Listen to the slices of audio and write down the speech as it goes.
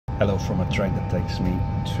Hello from a train that takes me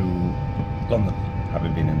to London,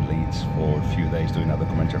 having been in Leeds for a few days doing a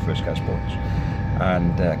documentary for Sky Sports.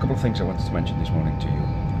 And a couple of things I wanted to mention this morning to you.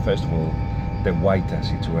 First of all, the Guaita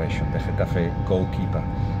situation, the Getafe goalkeeper,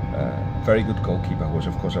 very good goalkeeper who was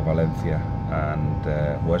of course a Valencia and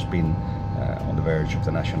who has been on the verge of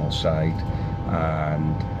the national side,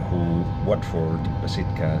 and who Watford,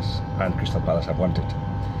 Besiktas and Crystal Palace have wanted.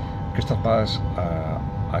 Crystal Palace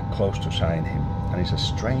are close to sign him, and it's a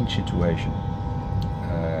strange situation.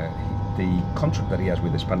 The contract that he has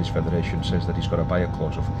with the Spanish Federation says that he's got a buyer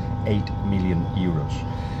clause of 8 million euros,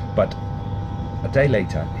 but a day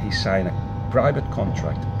later he signed a private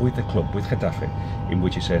contract with the club, with Getafe, in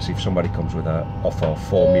which he says if somebody comes with an offer of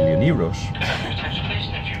 4 million euros.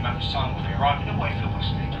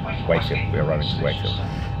 Wakefield, we're arriving to Wakefield.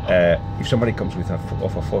 If somebody comes with an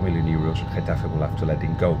offer of 4 million euros, Getafe will have to let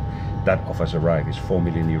him go. That offer's arrived is 4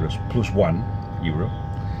 million euros plus €1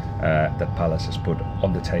 that Palace has put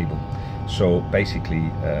on the table. So basically,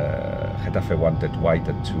 Getafe wanted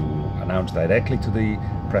Guaita to announce directly to the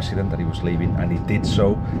president that he was leaving, and he did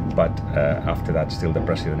so, but after that still the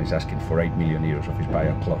president is asking for 8 million euros of his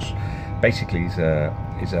buyout clause. Basically it's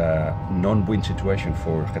a non-win situation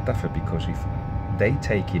for Getafe, because if they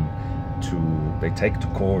take him to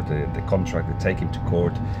court the contract, they take him to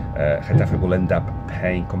court, Getafe will end up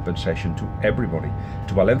paying compensation to everybody,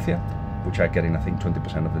 to Valencia, which are getting I think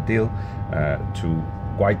 20% of the deal, to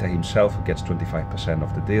Guaita himself, who gets 25%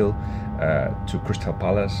 of the deal, to Crystal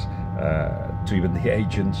Palace, to even the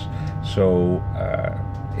agents. So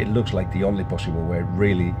it looks like the only possible way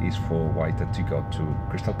really is for Guaita to go to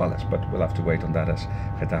Crystal Palace, but we'll have to wait on that, as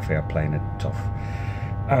Getafe are playing it tough.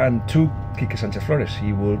 And to Quique Sanchez Flores,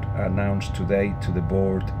 he would announce today to the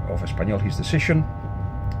board of Espanyol his decision.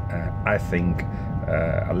 I think,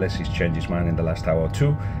 unless he's changed his mind in the last hour or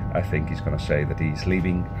two, I think he's going to say that he's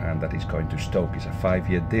leaving and that he's going to Stoke. It's a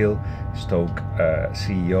 5-year deal. Stoke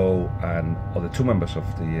CEO and other 2 members of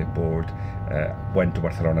the board went to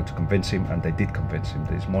Barcelona to convince him, and they did convince him.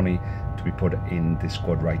 There's money to be put in this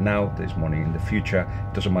squad right now, there's money in the future.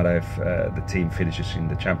 It doesn't matter if the team finishes in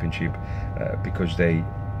the championship, because they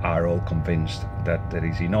are all convinced that there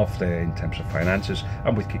is enough there in terms of finances,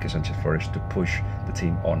 and with Quique Sanchez Flores, to push the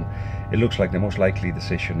team on. It looks like the most likely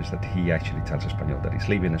decision is that he actually tells Espanyol that he's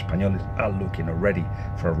leaving. Espanyol are looking already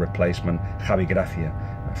for a replacement. Javi Gracia,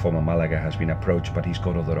 former Malaga, has been approached, but he's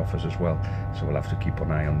got other offers as well, so we'll have to keep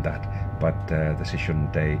an eye on that. But decision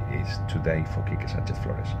day is today for Quique Sanchez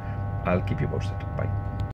Flores. I'll keep you posted. Bye.